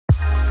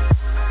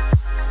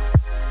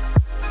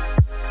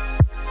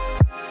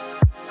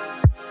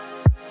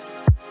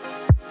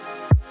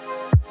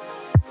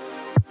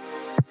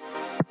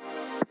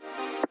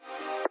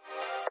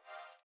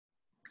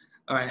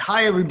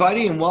Hi,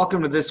 everybody, and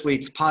welcome to this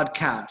week's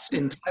podcast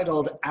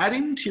entitled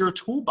Adding to Your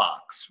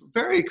Toolbox.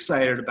 Very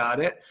excited about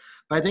it.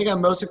 But I think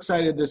I'm most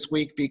excited this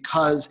week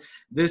because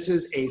this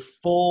is a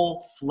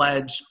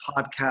full-fledged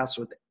podcast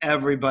with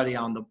everybody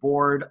on the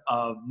board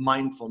of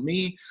Mindful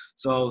Me.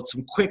 So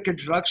some quick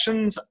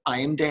introductions. I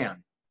am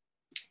Dan.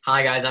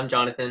 Hi, guys. I'm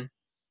Jonathan.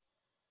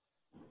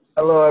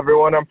 Hello,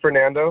 everyone. I'm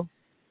Fernando.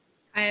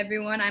 Hi,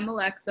 everyone. I'm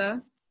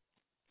Alexa.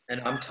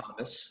 And I'm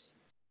Thomas.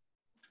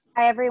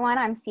 Hi, everyone.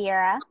 I'm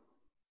Sierra.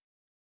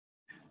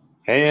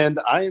 And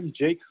I am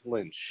Jake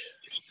Lynch.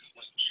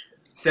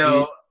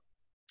 So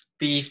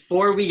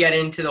before we get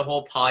into the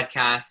whole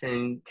podcast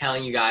and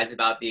telling you guys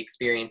about the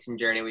experience and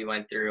journey we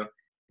went through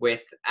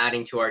with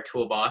adding to our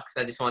toolbox,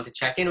 I just want to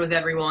check in with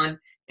everyone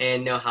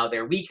and know how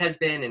their week has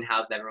been and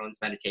how everyone's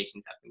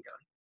meditations have been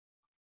going.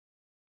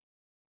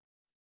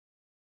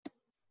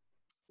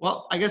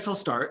 Well, I guess I'll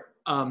start.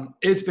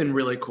 It's been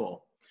really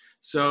cool.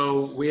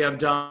 So we have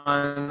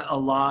done a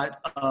lot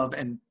of,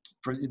 and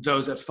for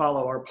those that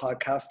follow our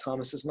podcast,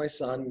 Thomas is my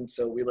son, and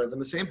so we live in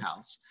the same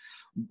house.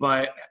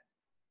 But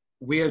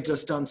we have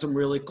just done some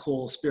really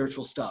cool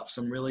spiritual stuff,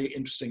 some really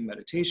interesting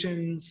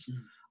meditations.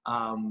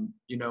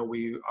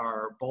 We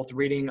are both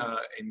reading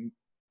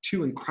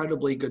two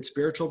incredibly good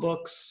spiritual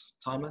books.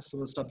 Thomas, some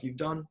of the stuff you've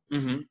done.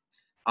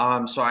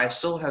 Mm-hmm. So I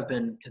still have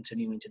been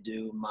continuing to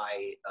do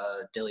my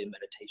daily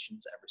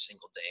meditations every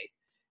single day.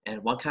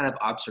 And one kind of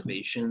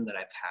observation that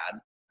I've had,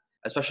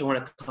 especially when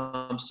it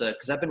comes to,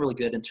 because I've been really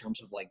good in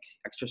terms of like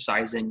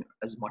exercising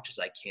as much as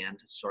I can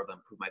to sort of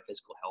improve my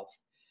physical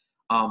health.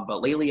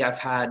 But lately I've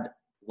had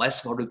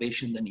less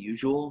motivation than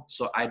usual.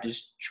 So I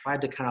just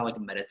tried to kind of like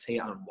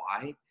meditate on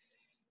why.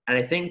 And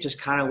I think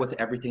just kind of with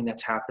everything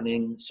that's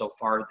happening so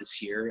far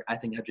this year, I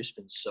think I've just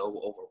been so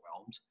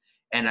overwhelmed.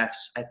 And I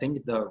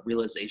think the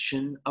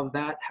realization of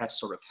that has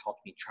sort of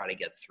helped me try to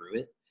get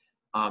through it.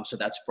 So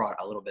that's brought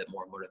a little bit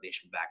more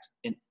motivation back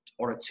in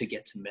order to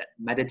get to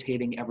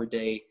meditating every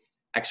day,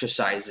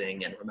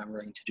 exercising, and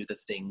remembering to do the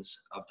things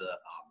of the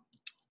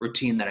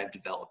routine that I've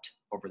developed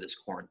over this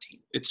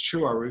quarantine. It's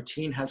true. Our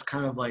routine has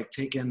kind of like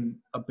taken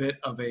a bit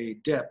of a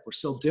dip. We're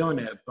still doing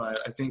it, but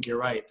I think you're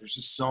right. There's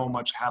just so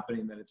much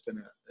happening that it's been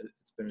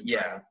a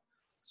drag.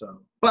 So,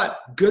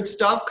 but good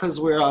stuff because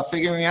we're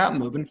figuring out and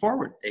moving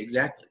forward.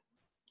 Exactly.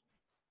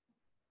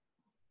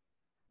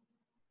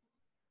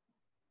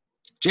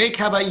 Jake,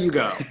 how about you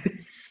go?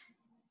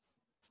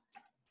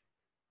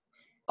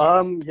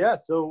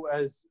 So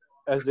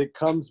as it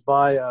comes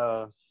by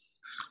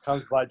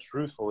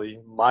truthfully,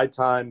 my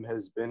time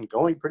has been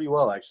going pretty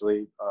well,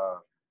 actually.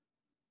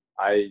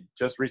 I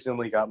just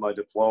recently got my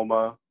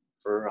diploma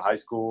for high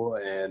school,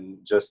 and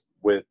just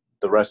with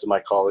the rest of my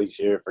colleagues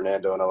here,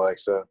 Fernando and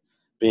Alexa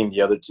being the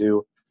other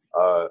two,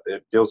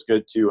 it feels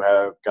good to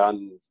have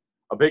gotten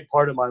a big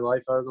part of my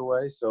life out of the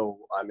way. So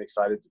I'm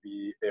excited to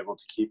be able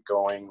to keep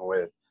going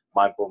with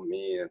Mindful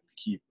Me and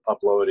keep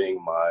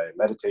uploading my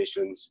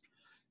meditations.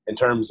 In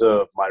terms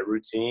of my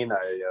routine,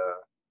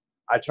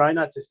 I try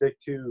not to stick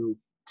to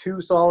too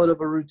solid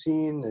of a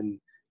routine and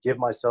give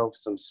myself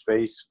some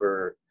space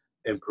for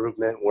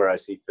improvement where I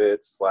see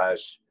fit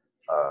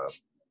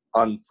 /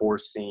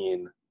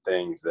 unforeseen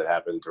things that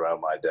happen throughout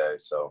my day.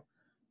 So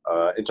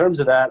in terms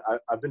of that,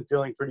 I've been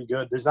feeling pretty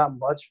good. There's not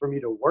much for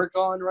me to work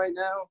on right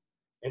now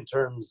in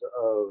terms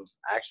of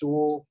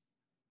actual,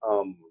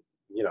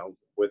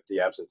 with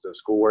the absence of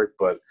schoolwork,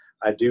 but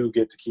I do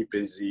get to keep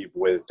busy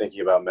with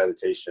thinking about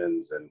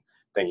meditations and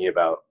thinking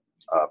about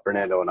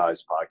Fernando and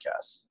I's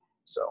podcast.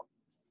 So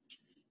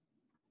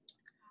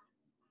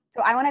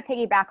I want to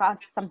piggyback off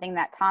something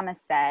that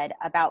Thomas said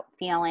about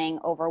feeling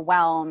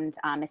overwhelmed,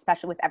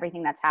 especially with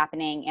everything that's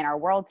happening in our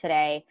world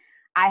today.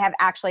 I have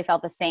actually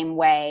felt the same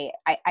way.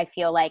 I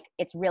feel like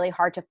it's really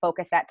hard to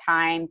focus at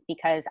times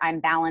because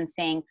I'm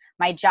balancing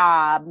my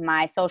job,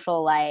 my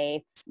social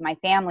life, my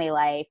family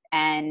life,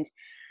 and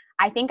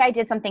I think I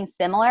did something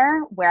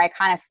similar where I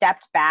kind of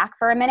stepped back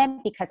for a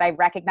minute because I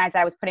recognized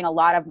I was putting a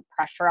lot of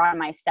pressure on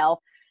myself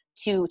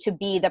to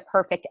be the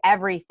perfect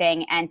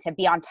everything and to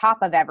be on top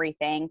of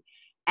everything.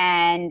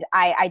 And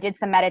I did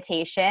some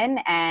meditation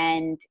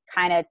and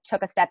kind of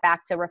took a step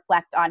back to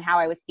reflect on how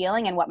I was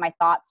feeling and what my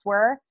thoughts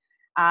were.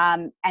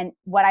 And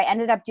what I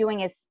ended up doing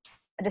is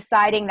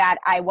deciding that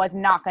I was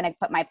not going to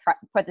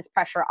put this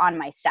pressure on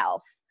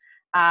myself.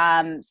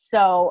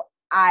 So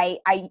I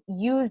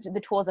used the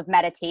tools of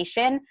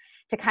meditation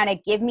to kind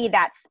of give me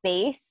that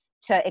space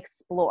to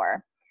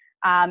explore.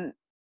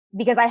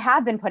 Because I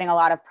have been putting a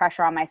lot of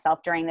pressure on myself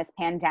during this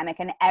pandemic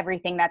and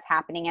everything that's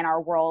happening in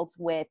our world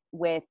with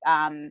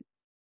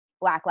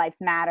Black Lives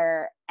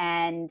Matter.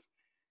 And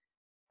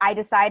I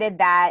decided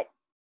that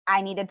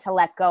I needed to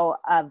let go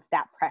of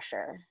that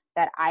pressure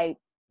that I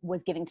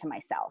was giving to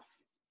myself.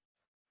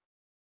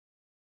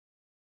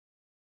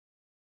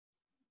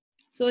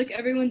 So like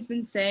everyone's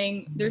been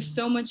saying, there's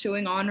so much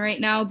going on right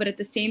now, but at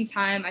the same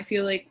time, I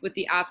feel like with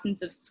the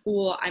absence of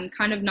school, I'm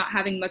kind of not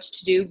having much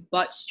to do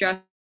but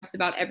stress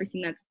about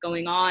everything that's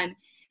going on.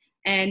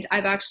 And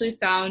I've actually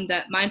found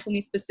that mindful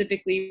me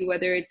specifically,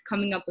 whether it's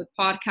coming up with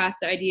podcast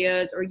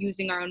ideas or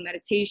using our own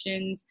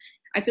meditations,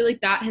 I feel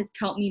like that has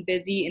kept me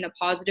busy in a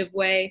positive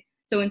way.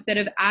 So instead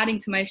of adding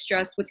to my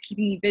stress, what's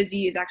keeping me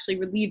busy is actually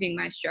relieving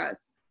my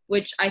stress,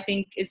 which I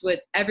think is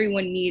what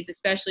everyone needs,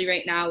 especially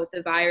right now with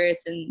the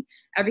virus and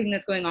everything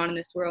that's going on in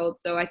this world.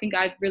 So I think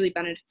I've really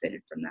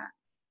benefited from that.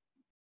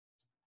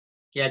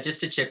 Yeah,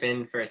 just to chip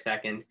in for a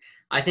second,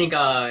 I think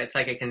it's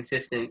like a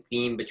consistent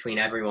theme between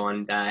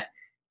everyone that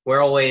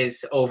we're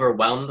always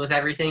overwhelmed with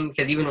everything,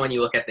 because even when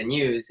you look at the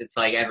news, it's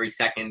like every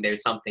second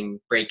there's something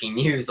breaking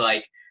news,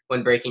 like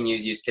when breaking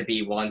news used to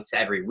be once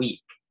every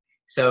week.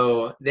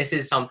 So this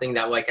is something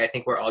that like I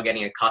think we're all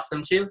getting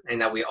accustomed to,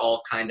 and that we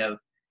all kind of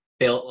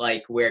built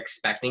like we're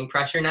expecting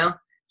pressure now.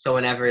 So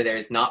whenever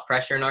there's not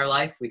pressure in our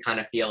life, we kind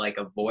of feel like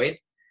a void,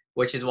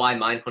 which is why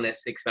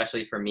mindfulness,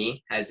 especially for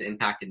me, has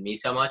impacted me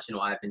so much, and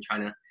why I've been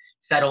trying to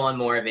settle on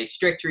more of a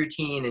strict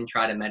routine and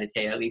try to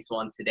meditate at least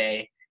once a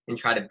day and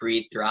try to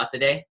breathe throughout the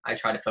day. I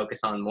try to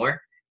focus on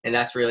more, and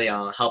that's really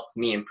helped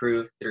me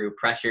improve through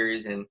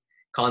pressures and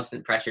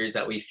constant pressures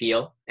that we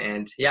feel.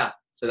 And yeah,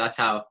 so that's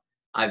how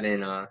I've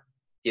been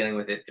dealing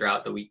with it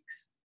throughout the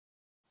weeks.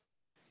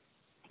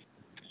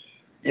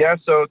 Yeah,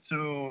 so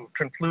to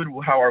conclude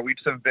how our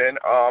weeks have been,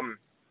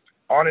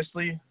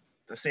 honestly,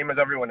 the same as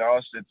everyone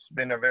else, it's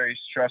been a very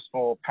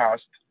stressful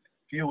past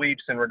few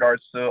weeks in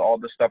regards to all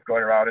the stuff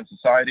going around in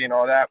society and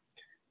all that.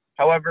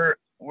 However,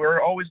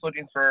 we're always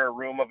looking for a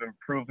room of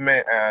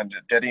improvement and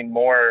getting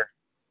more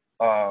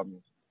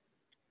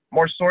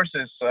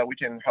sources so that we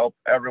can help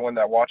everyone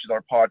that watches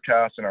our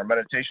podcast and our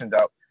meditations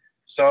out.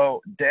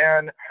 So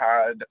Dan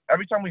had,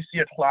 every time we see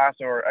a class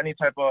or any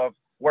type of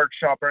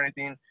workshop or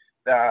anything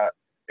that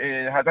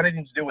it has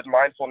anything to do with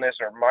mindfulness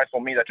or mindful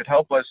me that could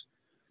help us,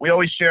 we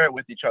always share it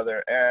with each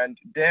other. And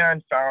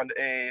Dan found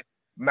a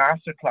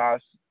master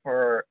class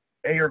for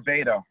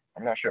Ayurveda.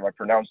 I'm not sure if I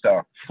pronounced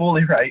that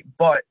fully right,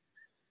 but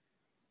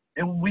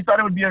we thought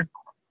it would be a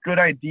good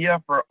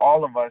idea for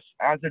all of us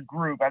as a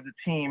group, as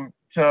a team,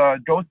 to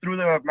go through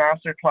the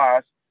master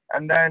class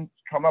and then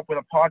come up with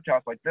a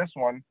podcast like this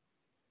one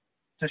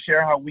to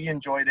share how we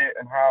enjoyed it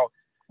and how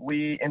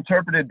we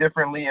interpret it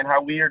differently and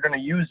how we are going to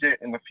use it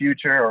in the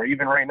future or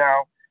even right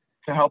now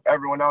to help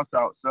everyone else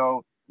out.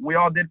 So we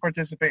all did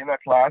participate in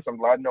that class. I'm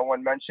glad no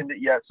one mentioned it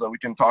yet, so we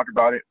can talk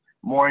about it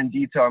more in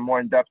detail and more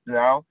in depth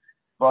now.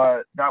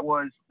 But that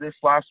was this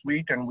last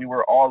week, and we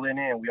were all in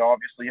it, and we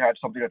obviously had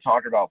something to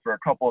talk about for a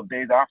couple of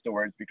days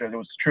afterwards because it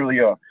was truly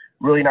a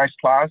really nice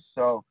class.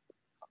 So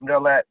I'm going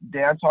to let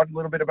Dan talk a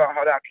little bit about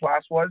how that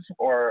class was,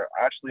 or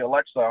actually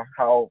Alexa,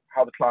 how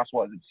the class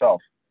was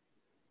itself.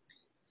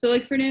 So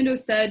like Fernando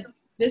said,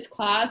 this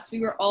class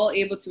we were all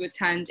able to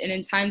attend. And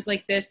in times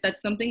like this,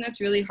 that's something that's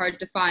really hard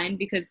to find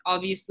because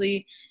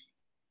obviously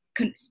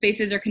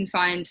spaces are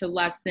confined to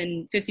less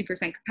than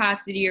 50%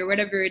 capacity or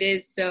whatever it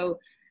is. So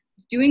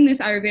doing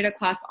this Ayurveda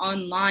class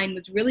online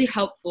was really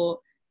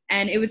helpful.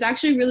 And it was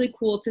actually really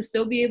cool to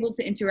still be able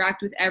to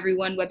interact with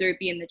everyone, whether it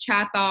be in the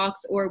chat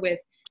box or with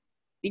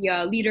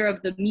the leader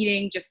of the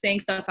meeting, just saying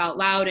stuff out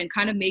loud and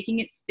kind of making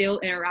it still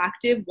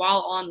interactive while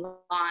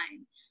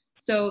online.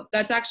 So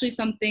that's actually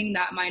something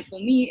that Mindful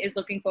Me is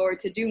looking forward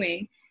to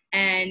doing.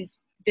 And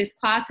this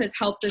class has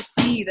helped us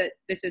see that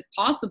this is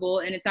possible.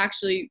 And it's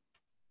actually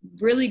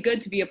really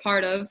good to be a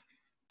part of,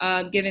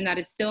 given that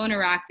it's still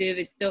interactive.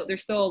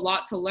 There's still a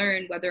lot to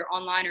learn, whether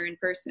online or in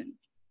person.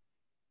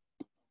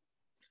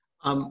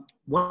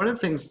 One of the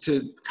things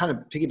to kind of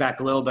piggyback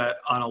a little bit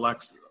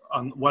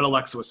on what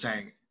Alexa was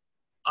saying,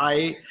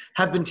 I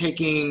have been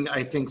taking,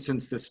 I think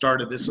since this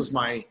started, this was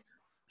my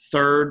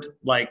third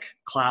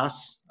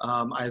class.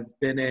 I've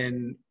been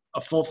in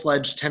a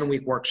full-fledged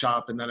 10-week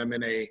workshop, and then I'm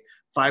in a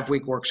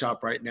 5-week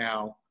workshop right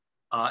now.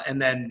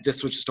 And then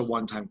this was just a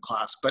one-time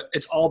class, but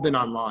it's all been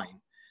online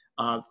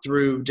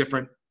through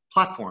different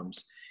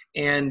platforms.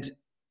 And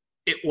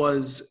it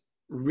was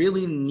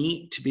really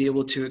neat to be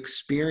able to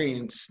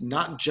experience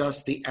not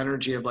just the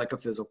energy of like a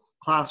physical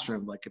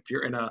classroom. Like if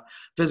you're in a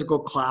physical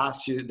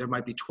class, there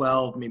might be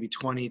 12, maybe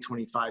 20,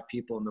 25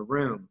 people in the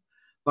room.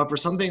 But for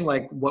something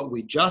like what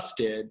we just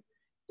did,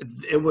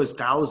 it was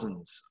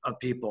thousands of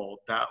people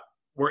that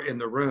were in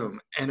the room.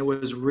 And it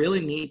was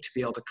really neat to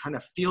be able to kind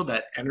of feel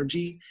that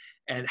energy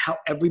and how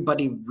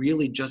everybody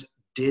really just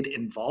did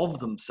involve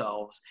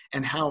themselves,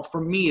 and how,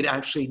 for me, it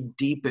actually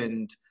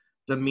deepened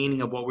the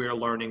meaning of what we were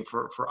learning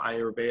for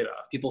Ayurveda.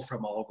 People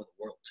from all over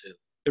the world, too.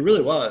 It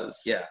really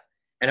was. Yeah.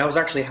 And I was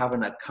actually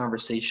having a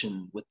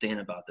conversation with Dan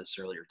about this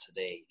earlier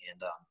today.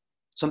 And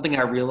something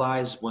I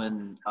realized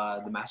when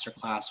the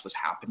masterclass was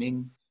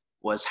happening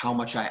was how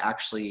much I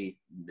actually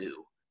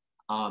knew.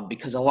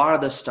 Because a lot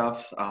of the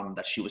stuff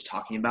that she was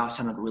talking about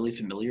sounded really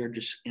familiar,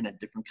 just in a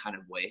different kind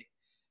of way.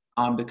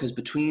 Because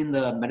between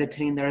the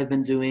meditating that I've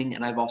been doing,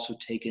 and I've also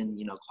taken,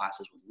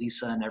 classes with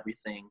Lisa and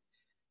everything,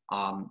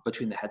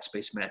 between the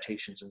headspace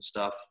meditations and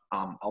stuff,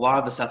 a lot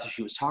of the stuff that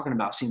she was talking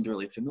about seemed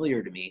really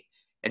familiar to me.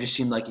 It just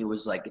seemed like it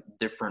was like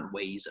different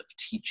ways of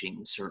teaching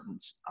certain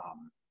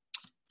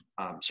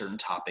certain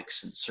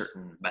topics and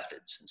certain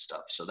methods and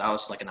stuff. So that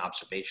was like an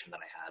observation that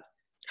I had.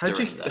 How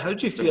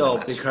did you feel?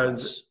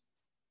 Because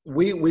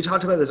we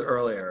talked about this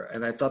earlier,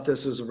 and I thought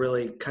this was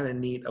really kind of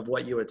neat of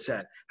what you had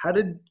said.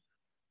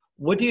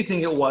 What do you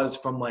think it was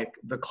from like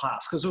the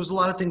class? Because there was a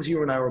lot of things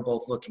you and I were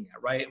both looking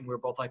at, right? And we were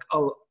both like,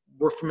 oh,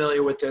 we're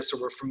familiar with this,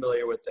 or we're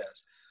familiar with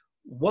this.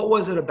 What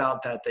was it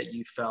about that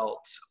you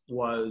felt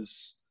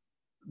was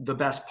the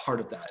best part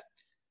of that?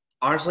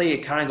 Honestly, it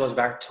kind of goes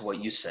back to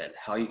what you said,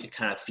 how you could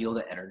kind of feel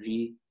the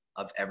energy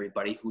of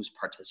everybody who's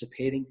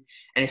participating.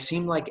 And it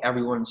seemed like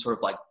everyone sort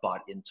of like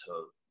bought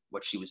into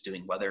what she was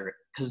doing,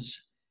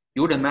 because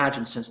you would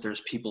imagine, since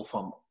there's people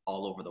from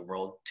all over the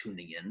world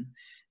tuning in,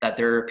 that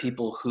there are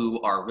people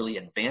who are really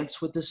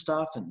advanced with this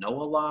stuff and know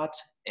a lot.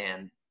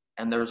 And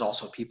there's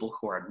also people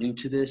who are new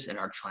to this and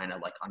are trying to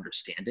like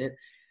understand it.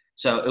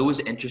 So it was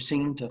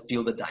interesting to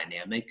feel the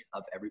dynamic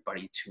of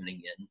everybody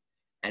tuning in.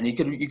 And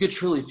you could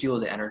truly feel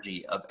the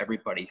energy of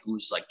everybody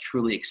who's like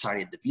truly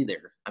excited to be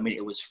there. I mean,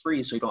 it was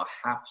free, so you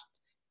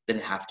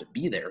didn't have to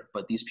be there,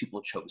 but these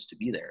people chose to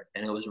be there.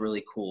 And it was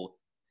really cool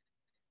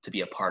to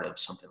be a part of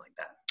something like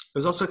that. It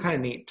was also kind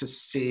of neat to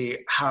see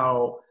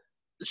how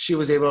she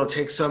was able to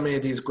take so many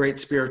of these great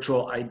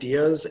spiritual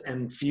ideas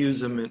and fuse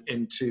them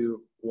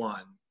into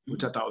one,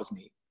 which I thought was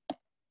neat.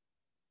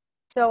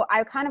 So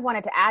I kind of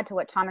wanted to add to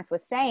what Thomas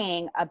was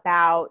saying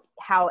about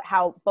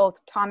how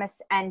both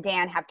Thomas and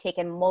Dan have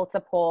taken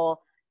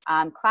multiple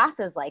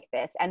classes like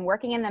this, and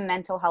working in the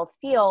mental health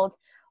field,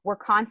 we're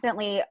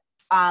constantly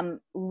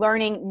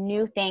learning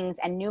new things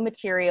and new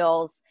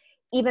materials,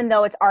 even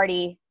though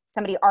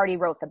somebody already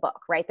wrote the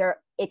book, right?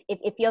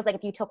 It feels like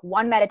if you took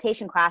one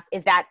meditation class,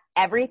 is that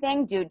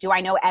everything? Do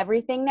I know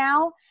everything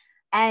now?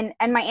 And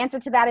my answer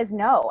to that is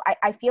no.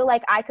 I feel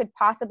like I could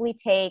possibly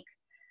take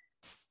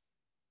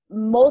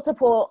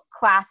multiple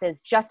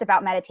classes just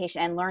about meditation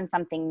and learn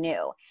something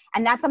new.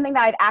 And that's something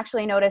that I've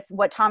actually noticed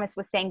what Thomas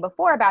was saying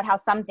before about how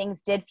some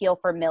things did feel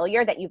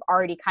familiar, that you've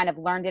already kind of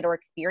learned it or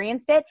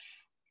experienced it.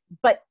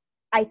 But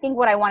I think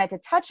what I wanted to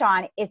touch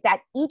on is that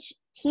each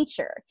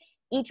teacher,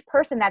 each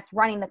person that's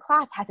running the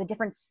class has a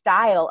different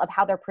style of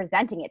how they're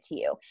presenting it to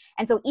you.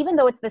 And so even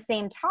though it's the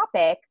same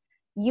topic,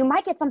 you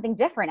might get something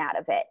different out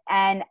of it.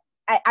 And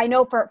I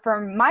know for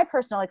my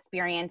personal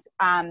experience,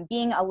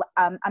 being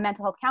a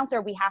mental health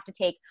counselor, we have to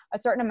take a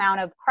certain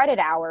amount of credit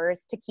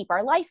hours to keep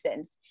our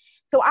license.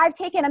 So I've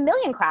taken 1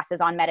 million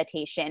classes on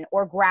meditation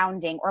or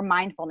grounding or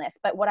mindfulness.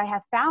 But what I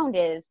have found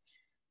is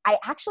I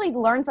actually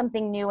learn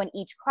something new in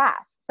each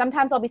class.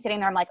 Sometimes I'll be sitting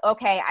there, I'm like,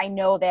 okay, I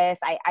know this.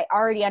 I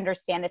already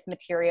understand this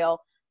material.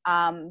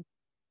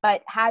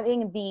 But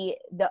having the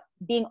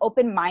being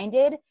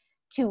open-minded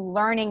to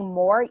learning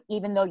more,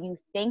 even though you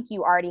think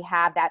you already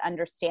have that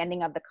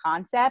understanding of the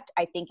concept,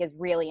 I think is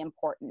really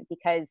important,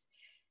 because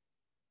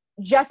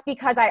just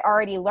because I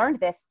already learned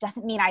this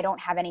doesn't mean I don't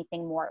have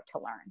anything more to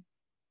learn.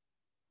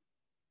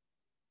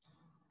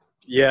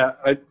 Yeah,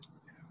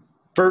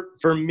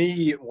 for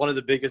me, one of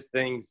the biggest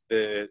things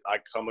that I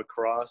come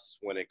across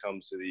when it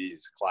comes to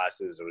these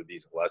classes or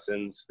these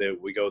lessons that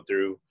we go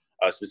through,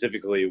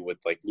 specifically with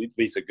like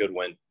Lisa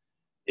Goodwin,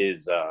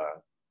 is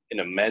an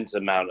immense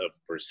amount of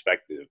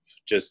perspective,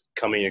 just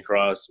coming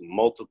across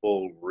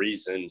multiple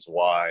reasons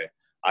why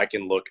I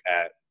can look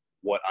at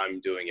what I'm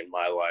doing in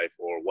my life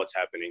or what's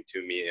happening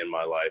to me in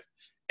my life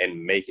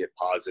and make it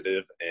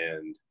positive.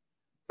 And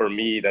for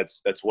me,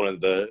 that's one of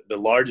the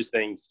largest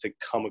things to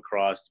come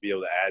across, to be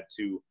able to add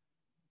to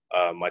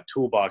my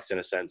toolbox, in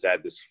a sense,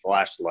 add this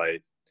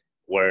flashlight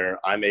where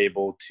I'm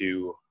able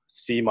to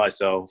see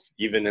myself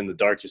even in the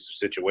darkest of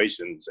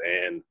situations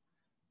and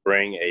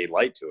bring a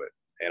light to it.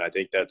 And I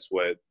think that's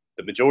what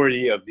the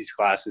majority of these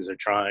classes are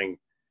trying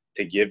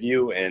to give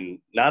you. And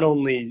not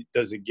only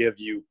does it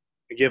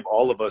give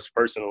all of us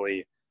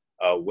personally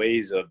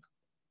ways of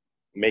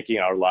making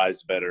our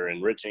lives better,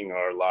 enriching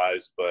our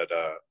lives, but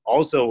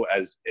also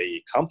as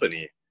a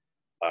company,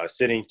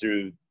 sitting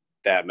through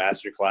that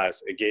masterclass,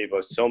 it gave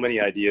us so many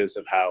ideas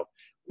of how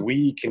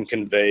we can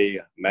convey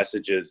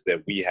messages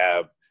that we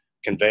have,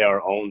 convey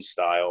our own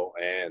style,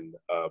 and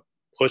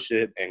push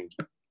it and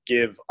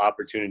give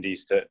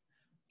opportunities to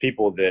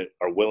people that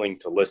are willing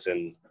to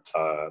listen,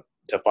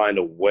 to find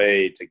a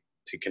way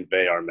to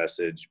convey our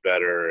message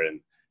better and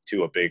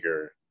to a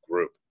bigger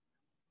group.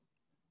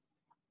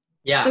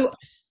 Yeah. So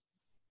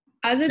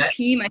as a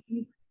team,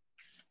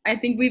 I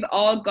think we've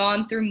all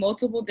gone through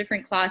multiple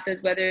different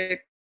classes, whether it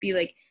be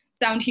like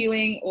sound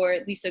healing or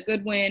Lisa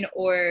Goodwin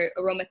or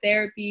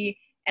aromatherapy.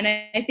 And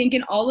I think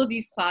in all of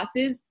these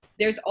classes,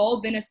 there's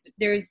been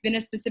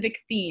a specific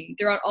theme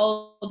throughout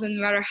all of them.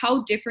 No matter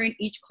how different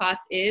each class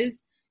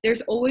is,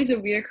 there's always a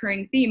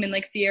reoccurring theme. And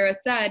like Sierra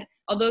said,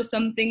 although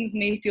some things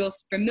may feel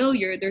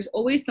familiar, there's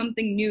always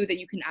something new that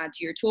you can add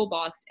to your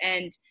toolbox.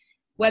 And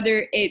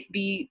whether it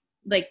be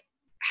like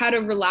how to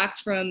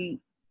relax from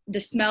the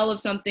smell of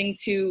something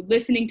to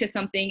listening to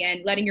something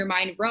and letting your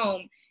mind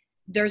roam,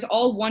 there's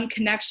all one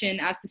connection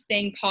as to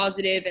staying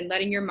positive and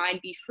letting your mind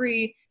be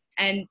free.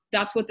 And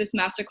that's what this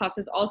masterclass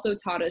has also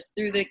taught us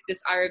through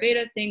this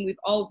Ayurveda thing. We've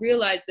all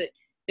realized that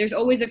there's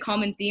always a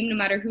common theme no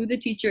matter who the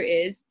teacher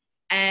is,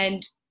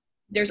 and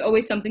there's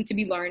always something to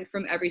be learned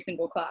from every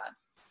single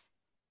class.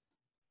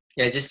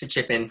 Yeah, just to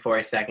chip in for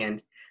a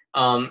second.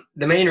 The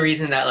main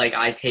reason that like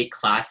I take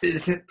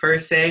classes per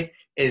se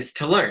is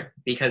to learn,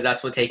 because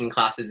that's what taking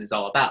classes is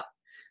all about.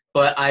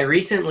 But I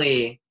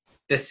recently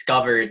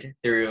discovered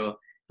through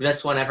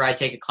just whenever I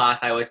take a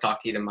class, I always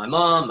talk to either my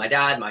mom, my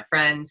dad, my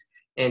friends,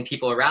 and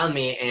people around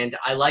me. And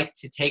I like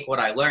to take what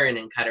I learn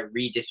and kind of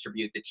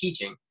redistribute the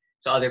teaching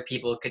so other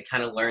people could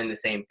kind of learn the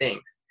same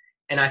things.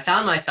 And I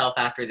found myself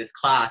after this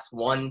class,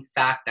 one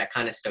fact that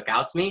kind of stuck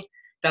out to me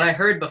that I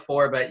heard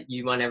before, but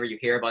whenever you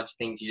hear a bunch of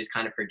things, you just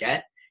kind of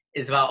forget,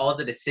 is about all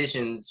the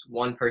decisions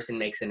one person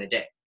makes in a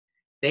day.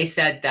 They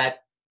said that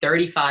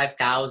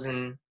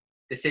 35,000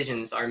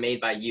 decisions are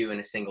made by you in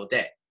a single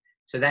day.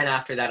 So then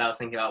after that, I was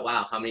thinking about,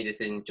 wow, how many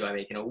decisions do I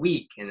make in a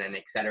week, and then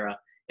et cetera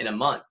in a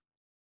month?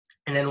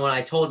 And then when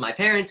I told my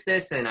parents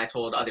this and I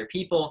told other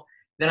people,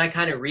 then I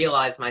kind of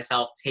realized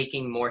myself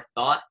taking more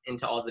thought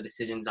into all the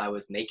decisions I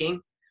was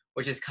making,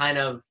 which is kind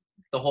of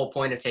the whole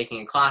point of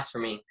taking a class for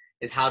me,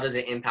 is how does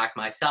it impact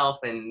myself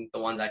and the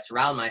ones I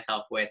surround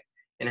myself with,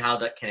 and how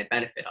can it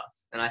benefit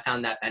us? And I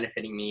found that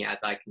benefiting me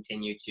as I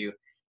continue to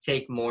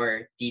take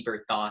more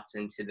deeper thoughts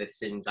into the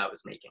decisions I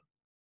was making.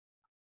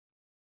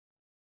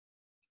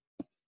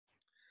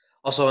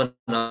 Also,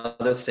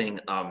 another thing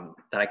that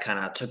I kind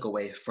of took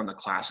away from the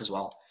class as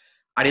well,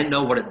 I didn't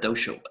know what a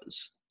dosha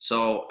was.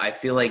 So I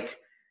feel like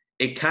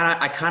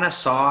I kind of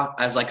saw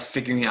as like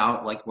figuring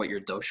out like what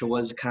your dosha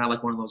was, kind of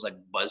like one of those like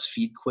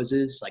BuzzFeed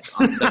quizzes, like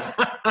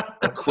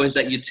the quiz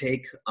that you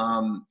take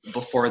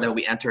before that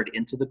we entered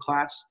into the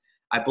class.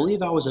 I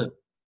believe I was a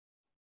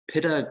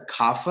Pitta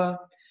Kapha.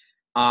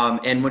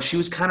 And when she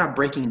was kind of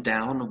breaking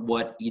down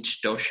what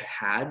each dosha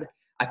had,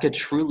 I could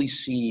truly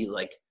see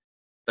like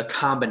the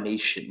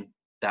combination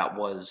that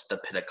was the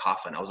Pitta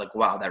Kapha. And I was like,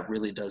 wow, that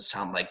really does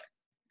sound like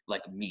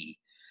me.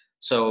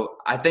 So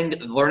I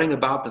think learning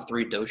about the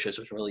three doshas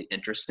was really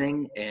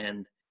interesting,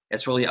 and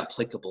it's really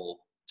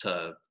applicable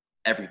to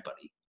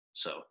everybody.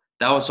 So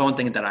that was the one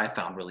thing that I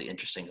found really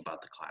interesting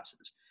about the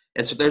classes.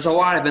 There's a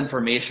lot of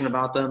information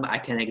about them. I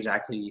can't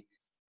exactly,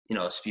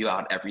 spew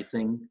out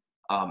everything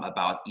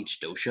about each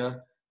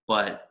dosha,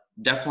 but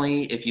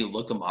definitely if you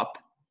look them up,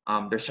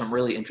 there's some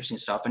really interesting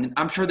stuff. And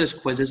I'm sure there's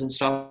quizzes and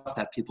stuff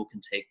that people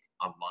can take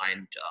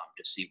online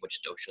to see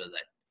which dosha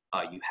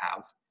that you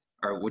have,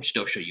 or which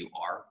dosha you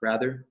are,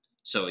 rather.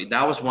 So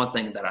that was one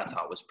thing that I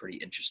thought was pretty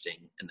interesting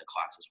in the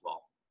class as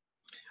well.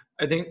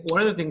 I think one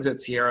of the things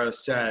that Sierra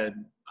said,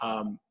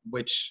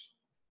 which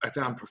I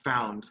found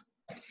profound,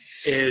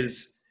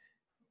 is,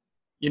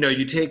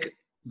 you take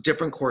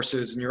different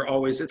courses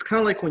and it's kind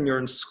of like when you're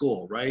in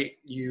school, right?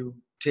 You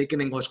take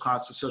an English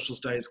class, a social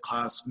studies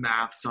class,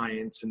 math,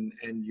 science,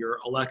 and your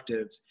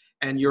electives,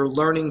 and you're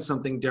learning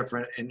something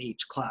different in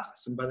each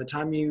class. And by the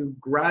time you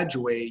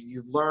graduate,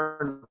 you've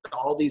learned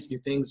all these new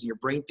things, and your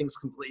brain thinks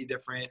completely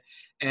different,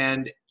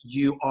 and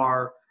you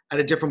are at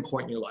a different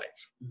point in your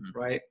life,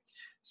 right?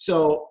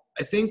 So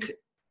I think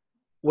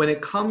when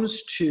it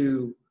comes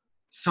to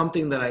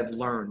something that I've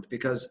learned,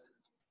 because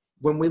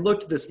when we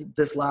looked at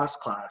this last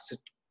class, it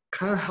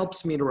kind of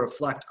helps me to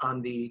reflect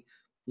on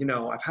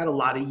I've had a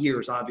lot of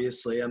years,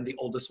 obviously. I'm the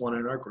oldest one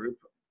in our group,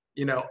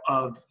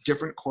 of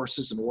different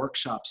courses and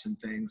workshops and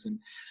things. And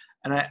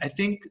I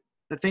think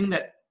the thing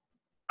that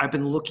I've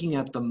been looking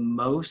at the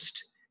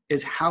most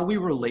is how we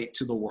relate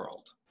to the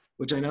world,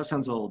 which I know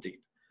sounds a little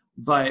deep,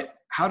 but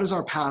how does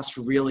our past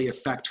really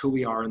affect who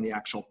we are in the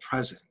actual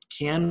present?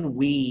 Can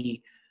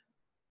we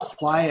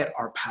quiet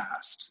our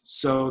past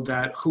so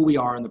that who we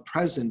are in the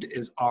present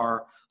is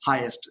our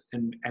highest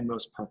and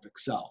most perfect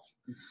self?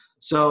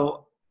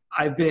 So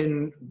I've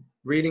been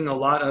reading a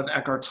lot of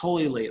Eckhart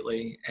Tolle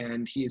lately,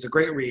 and he's a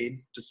great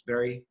read, just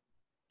very,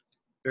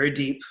 very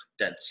deep.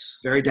 Dense.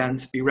 Very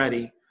dense, be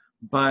ready.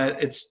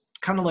 But it's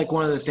kind of like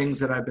one of the things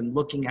that I've been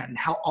looking at, and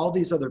how all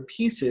these other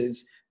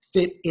pieces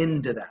fit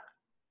into that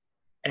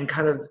and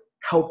kind of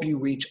help you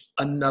reach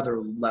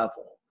another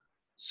level.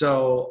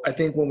 So I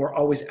think when we're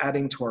always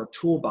adding to our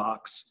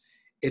toolbox,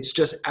 it's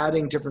just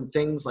adding different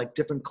things, like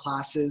different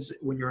classes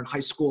when you're in high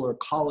school or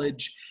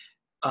college,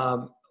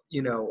 or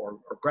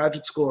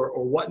graduate school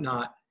or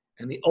whatnot.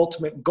 And the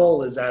ultimate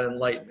goal is that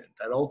enlightenment.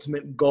 That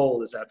ultimate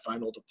goal is that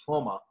final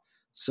diploma.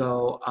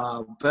 So,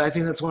 but I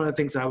think that's one of the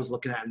things that I was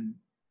looking at in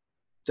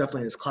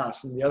definitely this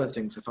class, and the other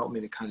things have helped me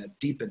to kind of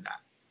deepen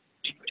that.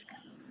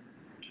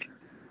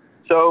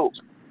 So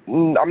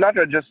I'm not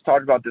going to just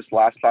talk about this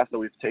last class that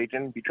we've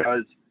taken,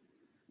 because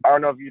I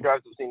don't know if you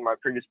guys have seen my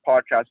previous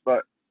podcast,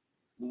 but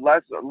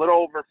a little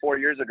over 4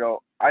 years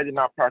ago, I did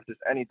not practice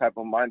any type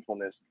of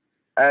mindfulness.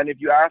 And if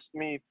you asked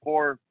me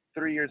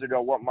 3 years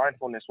ago what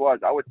mindfulness was,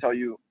 I would tell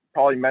you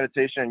probably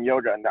meditation and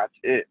yoga, and that's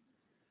it.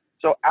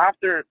 So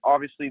after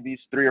obviously these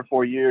 3 or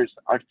 4 years,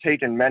 I've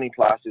taken many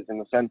classes in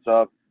the sense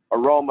of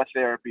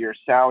aromatherapy or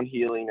sound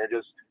healing or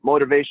just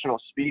motivational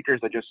speakers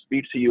that just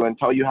speak to you and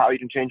tell you how you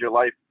can change your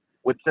life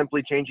with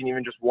simply changing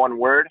even just one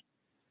word.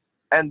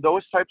 And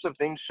those types of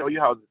things show you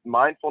how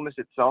mindfulness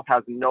itself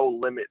has no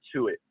limit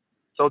to it.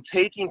 So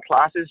taking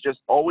classes just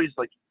always,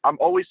 like, I'm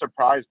always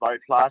surprised by a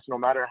class, no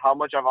matter how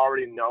much I've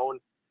already known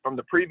from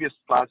the previous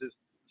classes,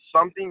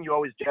 something you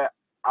always get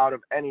out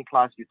of any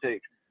class you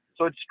take.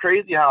 So it's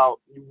crazy how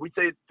we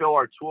say fill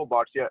our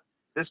toolbox, yet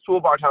this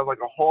toolbox has like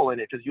a hole in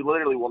it because you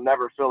literally will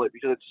never fill it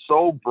because it's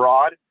so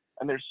broad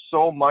and there's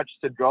so much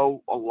to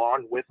go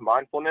along with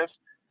mindfulness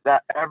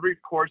that every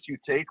course you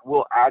take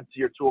will add to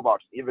your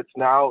toolbox. If it's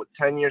now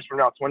 10 years from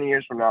now, 20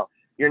 years from now,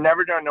 you're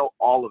never going to know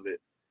all of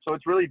it. So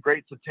it's really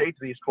great to take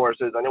these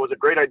courses, and it was a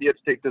great idea to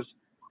take this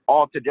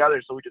all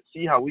together so we could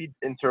see how we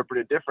interpret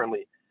it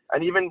differently.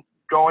 And even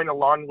going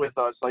along with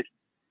us, like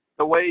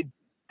the way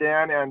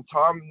Dan and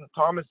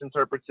Thomas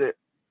interprets it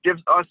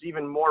gives us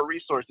even more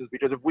resources,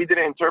 because if we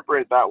didn't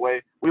interpret it that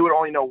way, we would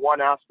only know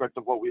one aspect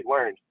of what we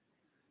learned.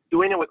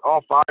 Doing it with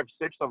all 5,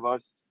 6 of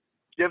us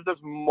gives us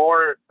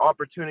more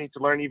opportunity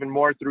to learn even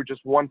more through just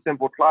one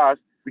simple class,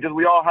 because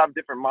we all have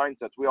different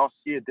mindsets. We all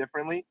see it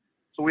differently.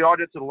 So we all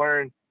get to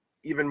learn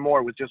even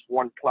more with just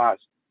one class.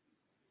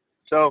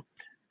 So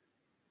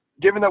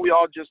given that we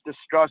all just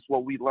discussed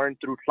what we learned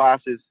through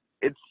classes,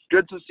 it's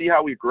good to see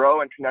how we grow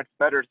and connect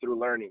better through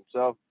learning.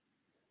 So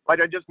like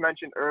I just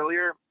mentioned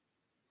earlier,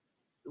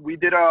 we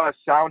did a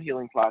sound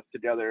healing class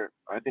together.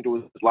 I think it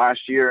was last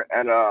year,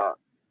 and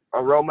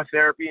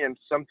aromatherapy and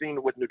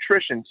something with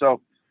nutrition. So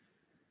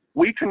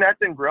we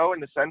connect and grow in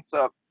the sense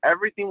of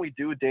everything we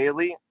do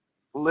daily,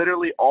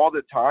 literally all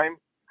the time,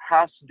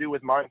 has to do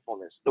with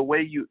mindfulness. The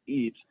way you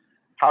eat,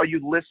 how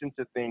you listen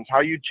to things,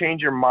 how you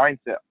change your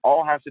mindset,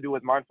 all has to do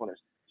with mindfulness.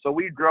 So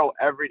we grow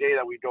every day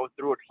that we go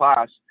through a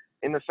class,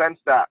 in the sense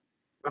that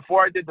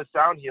before I did the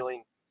sound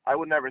healing, I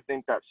would never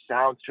think that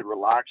sound should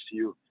relax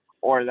you,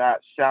 or that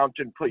sound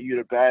should put you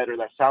to bed, or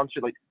that sound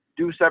should like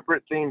do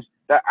separate things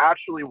that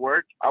actually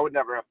work. I would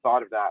never have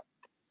thought of that.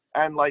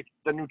 And like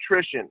the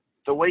nutrition,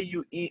 the way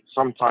you eat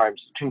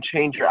sometimes can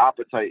change your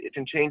appetite. It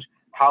can change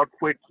how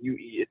quick you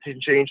eat. It can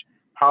change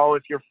how,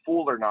 if you're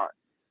full or not.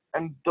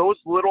 And those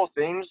little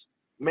things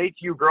make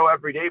you grow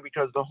every day,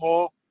 because the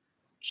whole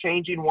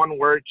changing one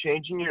word,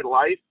 changing your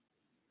life,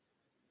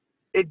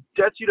 it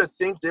gets you to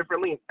think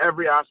differently in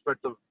every aspect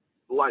of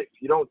life.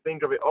 You don't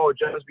think of it, oh,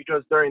 just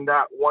because during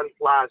that one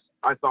class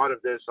I thought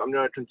of this, I'm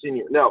going to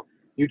continue. No,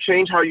 you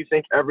change how you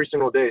think every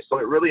single day. So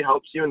it really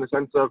helps you in the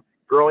sense of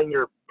growing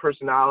your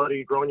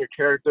personality, growing your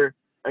character,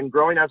 and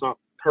growing as a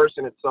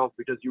person itself,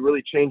 because you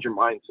really change your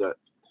mindset.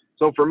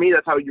 So for me,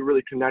 that's how you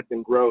really connect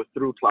and grow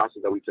through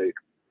classes that we take.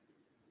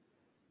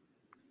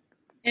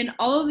 And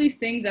all of these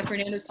things that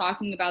Fernando's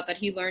talking about that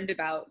he learned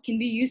about can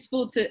be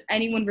useful to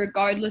anyone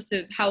regardless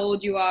of how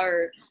old you are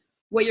or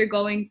what you're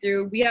going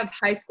through. We have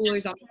high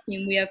schoolers on the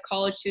team. We have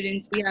college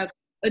students. We have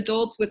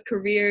adults with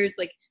careers.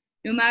 Like,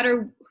 no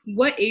matter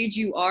what age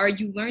you are,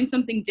 you learn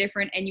something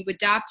different and you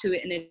adapt to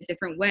it in a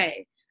different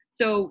way.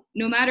 So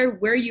no matter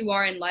where you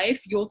are in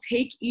life, you'll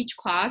take each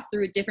class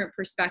through a different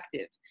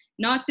perspective.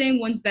 Not saying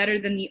one's better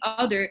than the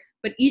other,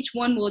 but each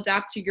one will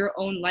adapt to your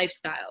own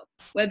lifestyle.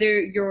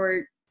 Whether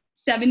you're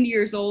 70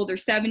 years old or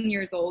 7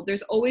 years old,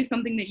 there's always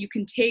something that you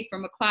can take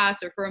from a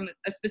class or from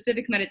a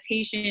specific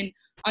meditation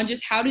on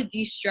just how to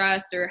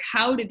de-stress or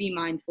how to be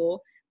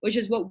mindful, which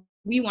is what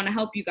we want to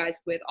help you guys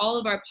with. All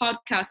of our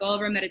podcasts, all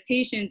of our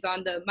meditations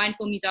on the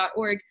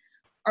mindfulme.org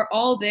are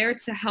all there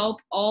to help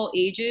all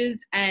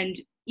ages, and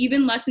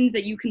even lessons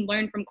that you can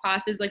learn from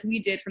classes like we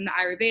did from the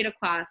Ayurveda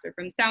class or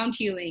from sound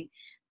healing.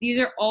 These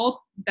are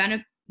all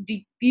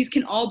these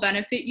can all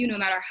benefit you no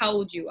matter how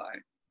old you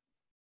are.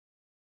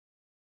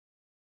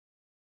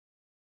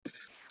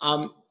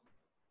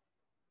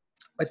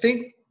 I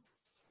think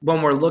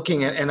when we're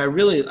looking at, and I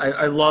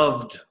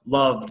loved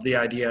the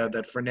idea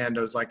that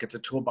Fernando's like, it's a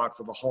toolbox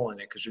with a hole in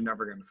it because you're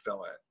never going to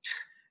fill it.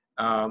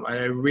 And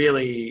I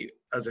really,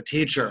 as a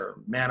teacher,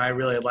 man, I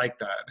really like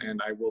that.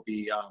 And I will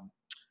be,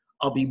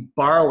 I'll be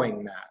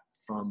borrowing that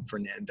from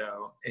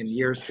Fernando in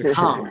years to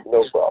come.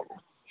 No problem.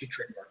 You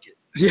trademark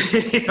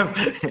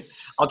it.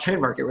 I'll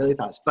trademark it really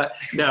fast. But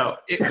no,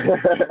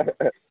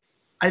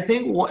 I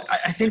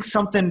think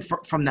something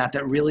from that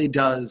really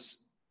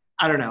does,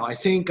 I don't know. I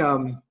think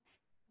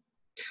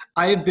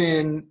I've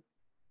been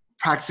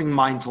practicing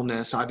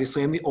mindfulness.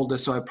 Obviously, I'm the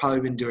oldest, so I've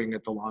probably been doing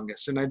it the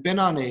longest. And I've been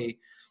on a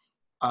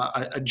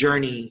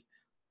journey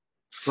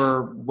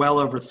for well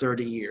over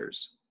 30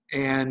 years.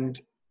 And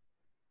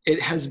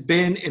it has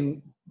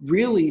been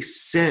really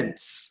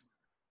since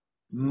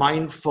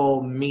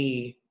Mindful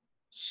Me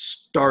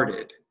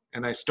started.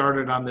 And I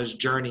started on this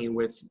journey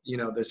with,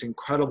 this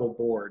incredible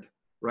board,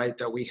 right,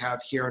 that we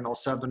have here, and all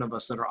 7 of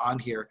us that are on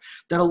here,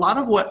 that a lot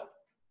of what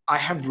I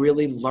have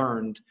really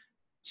learned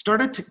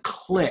started to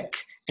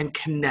click and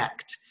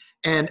connect.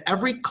 And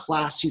every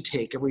class you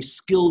take, every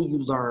skill you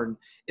learn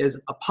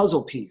is a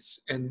puzzle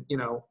piece. And,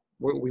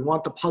 we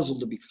want the puzzle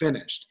to be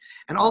finished.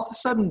 And all of a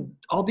sudden,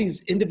 all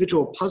these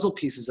individual puzzle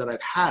pieces that I've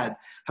had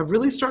have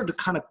really started to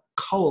kind of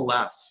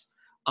coalesce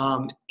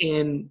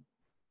in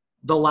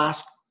the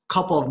last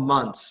couple of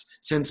months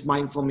since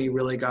Mindful Me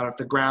really got off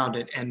the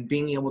ground, and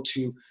being able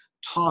to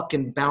talk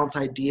and bounce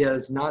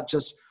ideas, not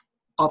just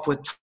off with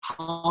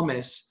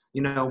Thomas,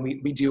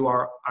 we do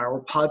our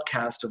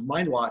podcast of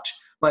Mind Watch,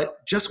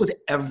 but just with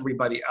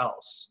everybody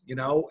else,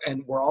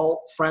 and we're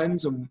all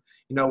friends, and,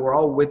 we're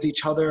all with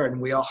each other, and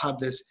we all have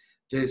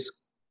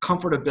this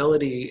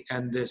comfortability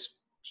and this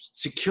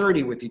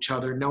security with each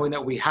other, knowing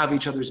that we have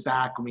each other's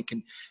back and we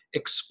can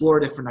explore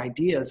different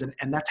ideas.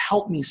 And that's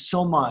helped me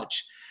so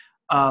much.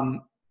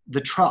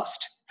 The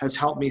trust has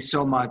helped me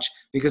so much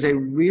because I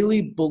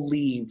really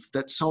believe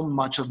that so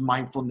much of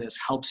mindfulness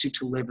helps you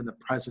to live in the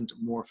present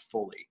more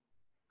fully.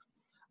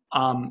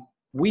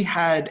 We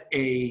had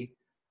a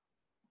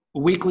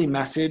weekly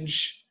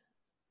message,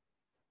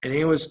 I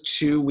think it was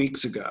 2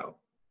 weeks ago,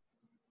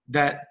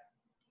 that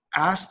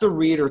asked the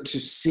reader to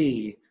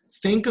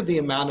think of the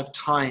amount of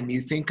time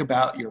you think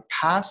about your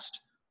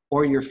past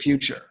or your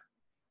future,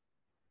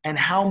 and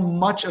how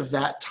much of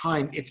that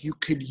time, if you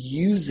could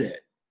use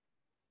it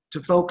to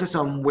focus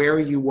on where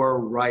you were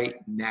right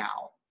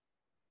now.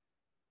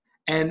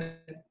 And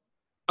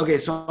okay,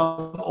 so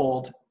I'm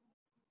old,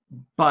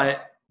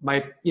 but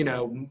I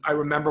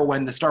remember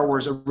when the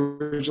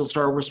original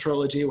Star Wars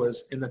trilogy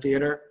was in the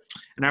theater.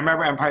 And I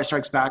remember Empire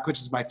Strikes Back, which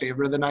is my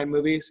favorite of the 9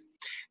 movies.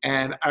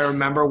 And I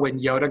remember when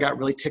Yoda got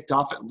really ticked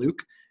off at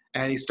Luke,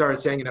 and he started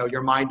saying,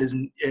 your mind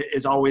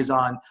is always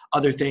on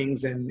other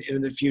things and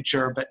in the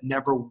future, but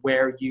never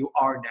where you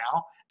are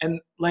now.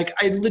 And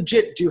I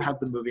legit do have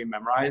the movie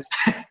memorized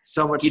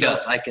so much. He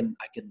does. I can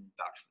vouch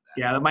for that.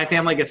 Yeah, my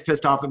family gets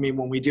pissed off at me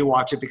when we do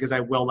watch it because I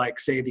will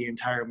say the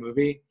entire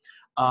movie.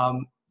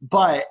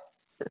 But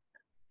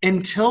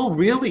until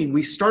really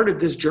we started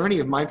this journey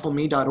of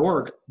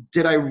mindfulme.org,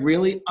 did I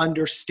really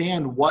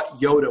understand what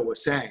Yoda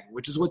was saying,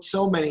 which is what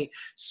so many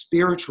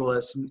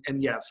spiritualists,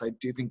 and yes, I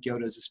do think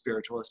Yoda is a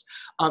spiritualist,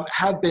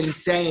 have been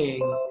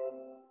saying,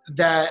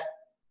 that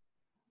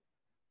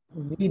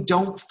we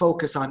don't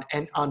focus on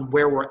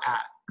where we're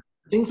at.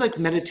 Things like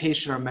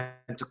meditation are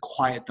meant to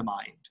quiet the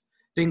mind.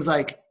 Things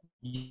like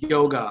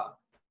yoga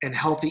and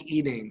healthy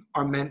eating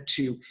are meant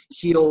to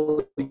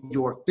heal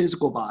your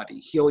physical body,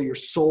 heal your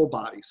soul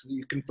body, so that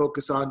you can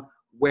focus on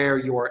where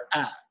you're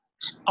at.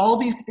 All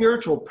these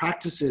spiritual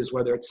practices,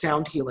 whether it's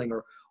sound healing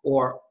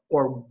or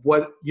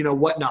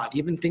whatnot,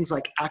 even things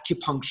like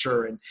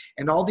acupuncture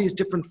and all these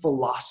different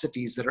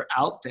philosophies that are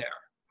out there,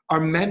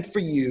 are meant for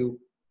you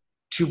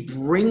to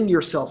bring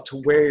yourself to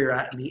where you're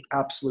at in the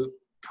absolute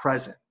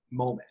present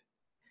moment.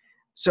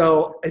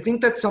 So I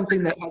think that's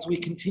something that as we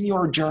continue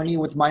our journey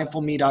with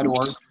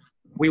mindfulme.org,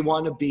 we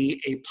want to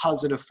be a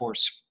positive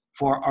force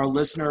for our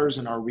listeners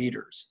and our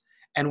readers.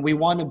 And we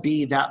want to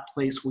be that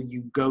place where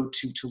you go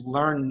to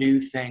learn new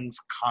things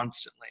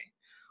constantly.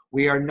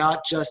 We are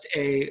not just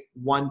a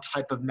one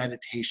type of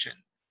meditation.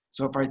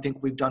 So if I think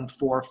we've done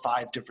 4 or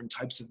 5 different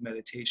types of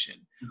meditation,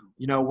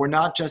 we're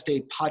not just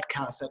a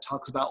podcast that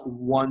talks about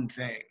one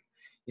thing.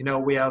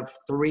 We have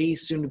 3,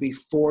 soon to be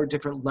 4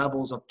 different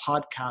levels of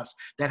podcasts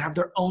that have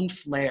their own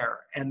flair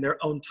and their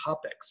own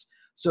topics,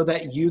 so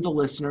that you, the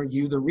listener,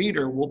 you, the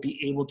reader, will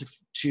be able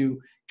to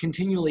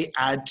continually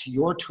add to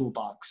your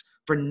toolbox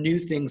for new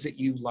things that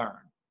you learn.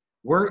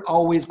 We're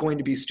always going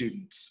to be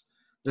students.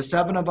 The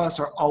 7 of us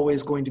are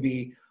always going to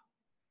be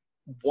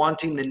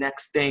wanting the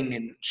next thing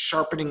and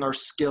sharpening our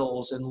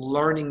skills and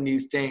learning new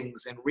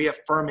things and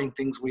reaffirming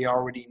things we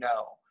already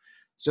know,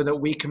 so that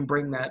we can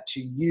bring that to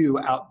you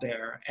out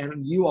there.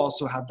 And you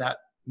also have that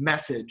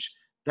message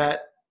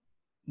that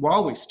we're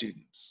always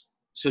students.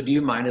 So do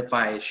you mind if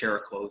I share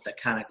a quote that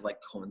kind of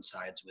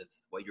coincides with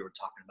what you were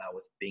talking about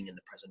with being in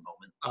the present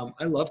moment?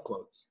 I love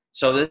quotes.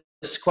 So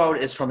this quote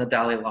is from the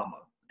Dalai Lama.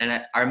 And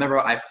I remember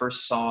I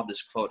first saw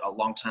this quote a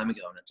long time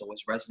ago, and it's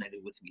always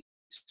resonated with me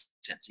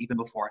since, even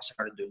before I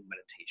started doing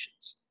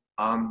meditations.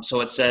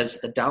 So it says,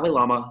 the Dalai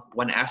Lama,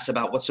 when asked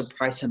about what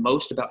surprised him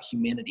most about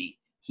humanity,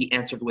 he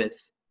answered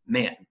with,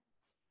 man,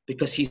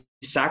 because he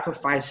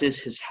sacrifices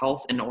his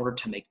health in order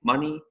to make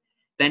money,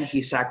 then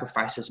he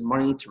sacrifices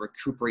money to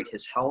recuperate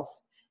his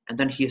health, and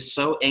then he is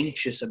so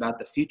anxious about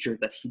the future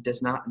that he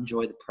does not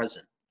enjoy the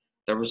present.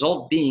 The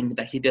result being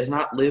that he does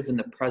not live in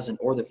the present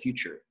or the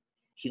future.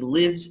 He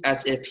lives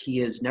as if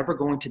he is never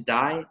going to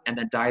die, and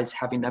then dies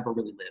having never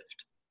really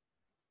lived.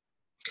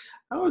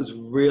 That was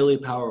really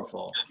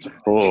powerful.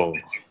 Oh,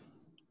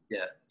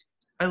 Yeah.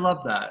 I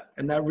love that.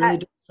 And that really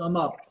does sum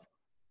up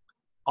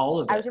all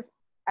of it.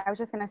 I was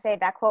just going to say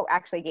that quote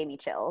actually gave me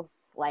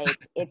chills.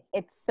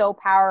 It's so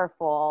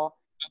powerful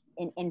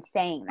in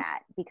saying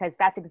that, because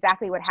that's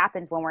exactly what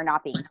happens when we're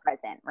not being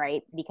present,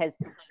 right? Because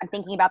I'm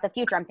thinking about the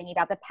future, I'm thinking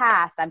about the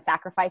past, I'm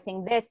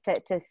sacrificing this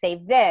to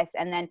save this.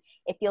 And then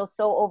it feels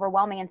so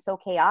overwhelming and so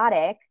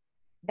chaotic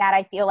that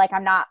I feel like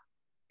I'm not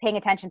paying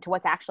attention to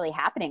what's actually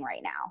happening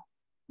right now.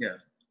 Yeah,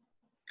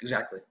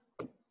 exactly.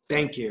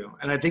 Thank you.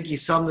 And I think you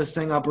summed this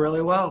thing up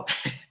really well.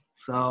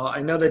 So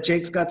I know that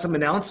Jake's got some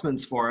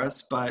announcements for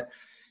us, but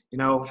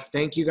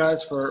thank you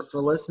guys for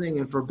listening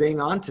and for being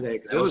on today,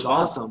 because it was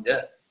awesome.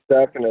 Yeah,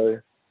 Definitely.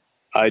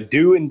 I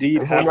do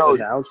indeed have knows?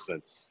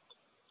 announcements.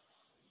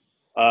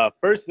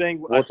 First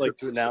thing I'd like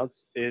to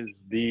announce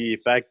is the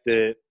fact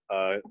that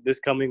this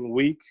coming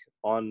week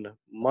on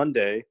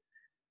Monday,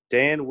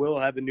 Dan will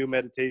have a new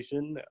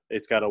meditation.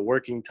 It's got a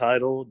working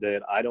title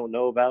that I don't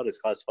know about. It's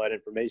classified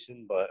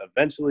information, but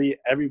eventually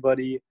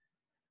everybody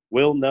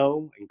will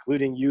know,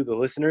 including you, the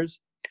listeners.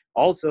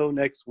 Also,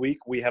 next week,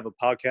 we have a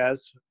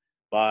podcast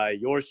by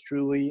yours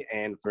truly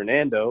and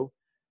Fernando.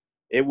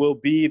 It will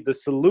be the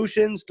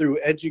Solutions Through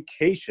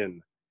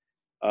Education,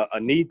 a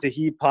Need to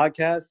Heed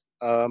podcast.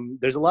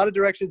 There's a lot of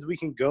directions we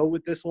can go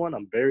with this one.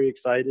 I'm very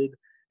excited,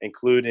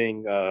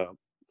 including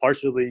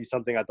partially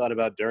something I thought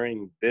about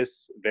during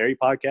this very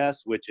podcast,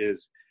 which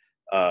is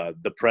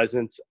the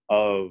presence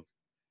of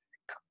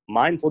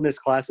mindfulness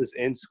classes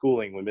in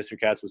schooling, when Mr.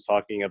 Katz was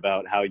talking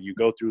about how you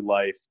go through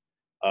life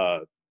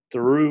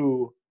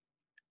through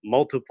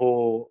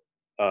multiple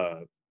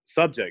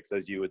subjects,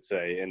 as you would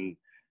say. And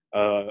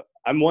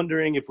I'm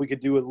wondering if we could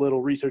do a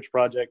little research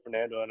project,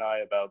 Fernando and I,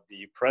 about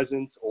the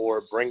presence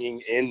or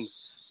bringing in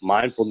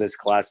mindfulness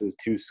classes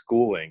to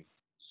schooling.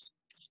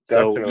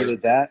 Definitely.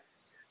 So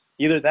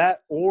either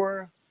that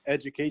or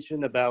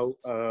education about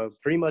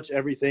pretty much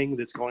everything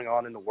that's going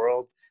on in the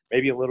world,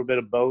 maybe a little bit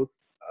of both,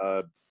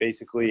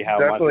 basically how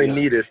Definitely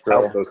mindfulness needed,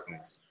 helps so. those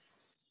things.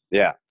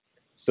 Yeah.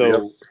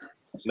 So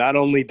not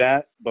only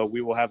that, but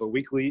we will have a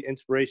weekly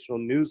inspirational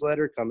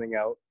newsletter coming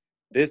out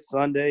this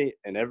Sunday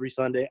and every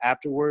Sunday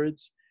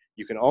afterwards.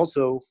 You can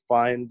also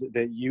find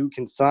that you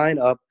can sign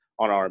up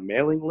on our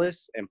mailing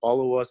list and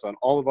follow us on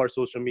all of our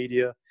social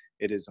media.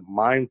 It is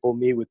Mindful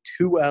Me with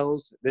 2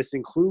 L's. This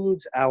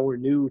includes our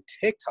new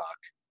TikTok.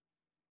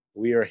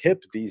 We are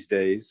hip these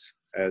days,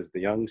 as the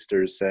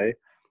youngsters say,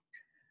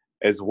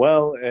 as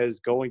well as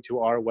going to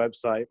our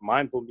website,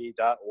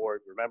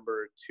 mindfulme.org.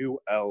 Remember, 2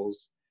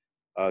 L's.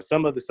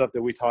 Some of the stuff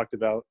that we talked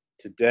about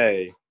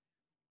today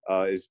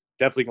is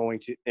definitely going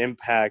to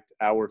impact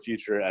our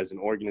future as an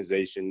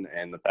organization,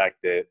 and the fact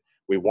that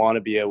we want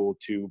to be able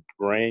to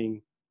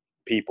bring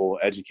people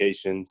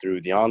education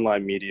through the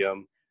online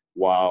medium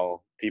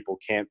while people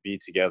can't be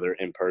together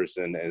in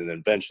person, and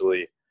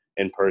eventually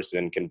in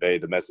person convey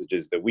the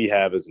messages that we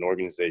have as an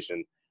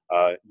organization.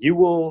 You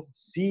will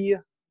see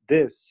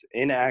this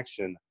in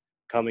action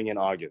coming in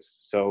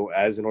August. So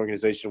as an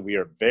organization, we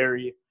are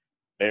very,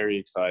 very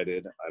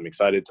excited. I'm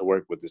excited to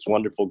work with this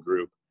wonderful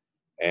group,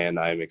 and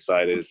I'm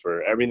excited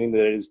for everything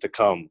that is to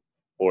come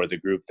for the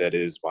group that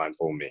is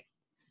Mindful Me.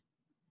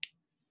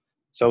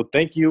 So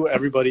thank you,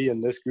 everybody in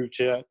this group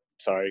chat.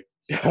 Sorry,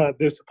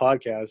 this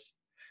podcast.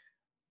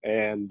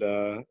 And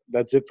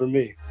that's it for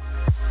me.